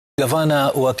Gavana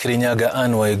wa Kirinyaga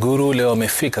Waiguru leo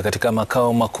amefika katika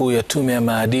makao makuu ya tume ya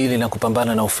maadili na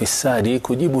kupambana na ufisadi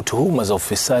kujibu tuhuma za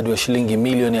ufisadi wa shilingi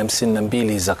milioni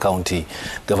 52 za kaunti.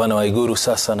 Gavana Waiguru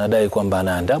sasa anadai kwamba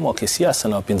anaandamwa kisiasa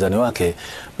na wapinzani wake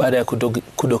baada ya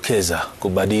kudokeza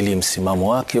kubadili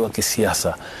msimamo wake wa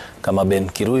kisiasa, kama Ben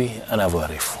Kirui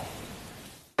anavyoarifu.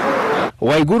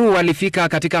 Waiguru walifika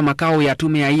katika makao ya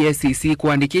tume ya EACC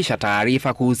kuandikisha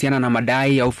taarifa kuhusiana na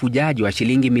madai ya ufujaji wa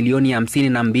shilingi milioni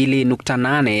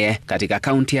 52.8 katika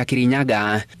kaunti ya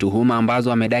Kirinyaga, tuhuma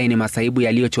ambazo amedai ni masaibu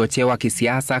yaliyochochewa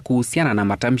kisiasa kuhusiana na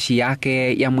matamshi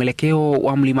yake ya mwelekeo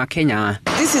wa Mlima Kenya.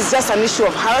 This is just an issue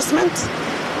of harassment.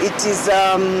 It is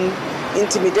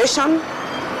intimidation.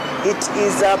 It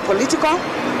is political,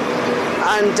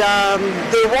 and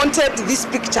they wanted this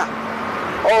picture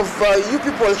of you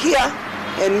people here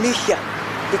and me here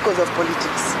because of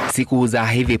politics. Siku za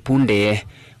hivi punde,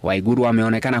 Waiguru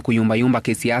ameonekana kuyumbayumba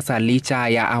kisiasa licha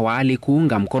ya awali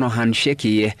kuunga mkono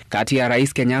handshake kati ya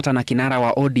Rais Kenyatta na kinara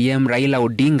wa ODM Raila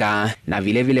Odinga, na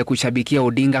vilevile kushabikia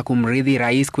Odinga kumrithi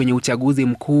rais kwenye uchaguzi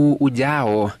mkuu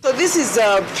ujao. So this is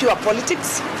pure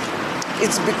politics.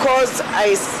 It's because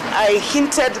I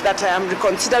hinted that I am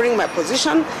reconsidering my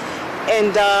position.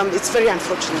 And it's very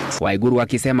unfortunate. Waiguru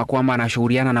akisema kwamba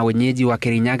anashauriana na wenyeji wa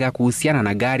Kirinyaga kuhusiana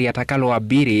na gari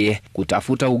atakaloabiri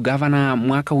kutafuta ugavana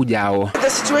mwaka ujao. The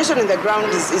situation in the ground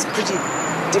is pretty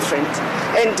different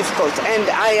and difficult, and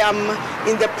I am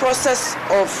in the process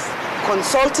of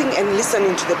consulting and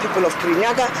listening to the people of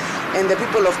Kirinyaga, and the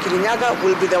people of Kirinyaga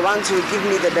will be the ones who will give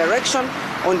me the direction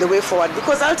on the way forward,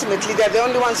 because ultimately they are the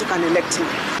only ones who can elect me.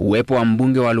 Uwepo wa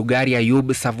mbunge wa Lugari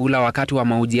Ayub Savula wakati wa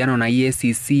mahojiano na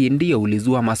EACC ndio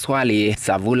ulizua maswali,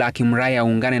 Savula akimrai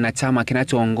aungane na chama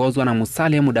kinachoongozwa na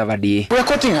Musalia Mudavadi. We are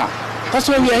quoting her. That's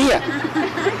why we are here.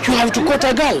 You have to quote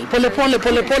a girl. Pole pole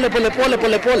pole pole pole pole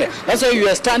pole pole. That's why you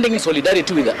are standing in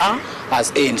solidarity with her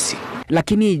as ANC.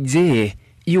 Lakini je,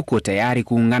 yuko tayari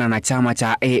kuungana na chama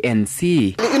cha ANC?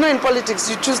 You know, in politics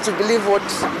you choose to believe what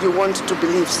you want to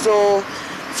believe. So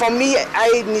for me,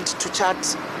 I need to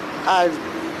chart a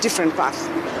different path.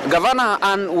 Gavana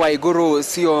Waiguru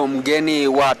sio mgeni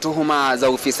wa tuhuma za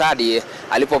ufisadi.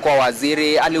 Alipokuwa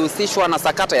waziri alihusishwa na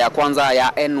sakata ya kwanza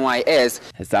ya NYS.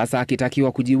 Sasa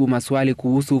akitakiwa kujibu maswali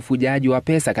kuhusu ufujaji wa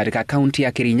pesa katika kaunti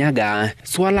ya Kirinyaga.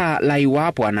 Swala la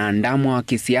iwapo anaandamwa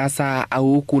kisiasa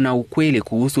au kuna ukweli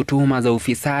kuhusu tuhuma za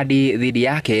ufisadi dhidi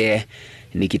yake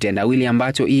ni kitendawili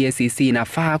ambacho EACC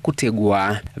inafaa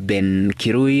kutegua. Ben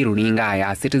Kirui, runinga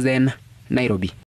ya Citizen, Nairobi.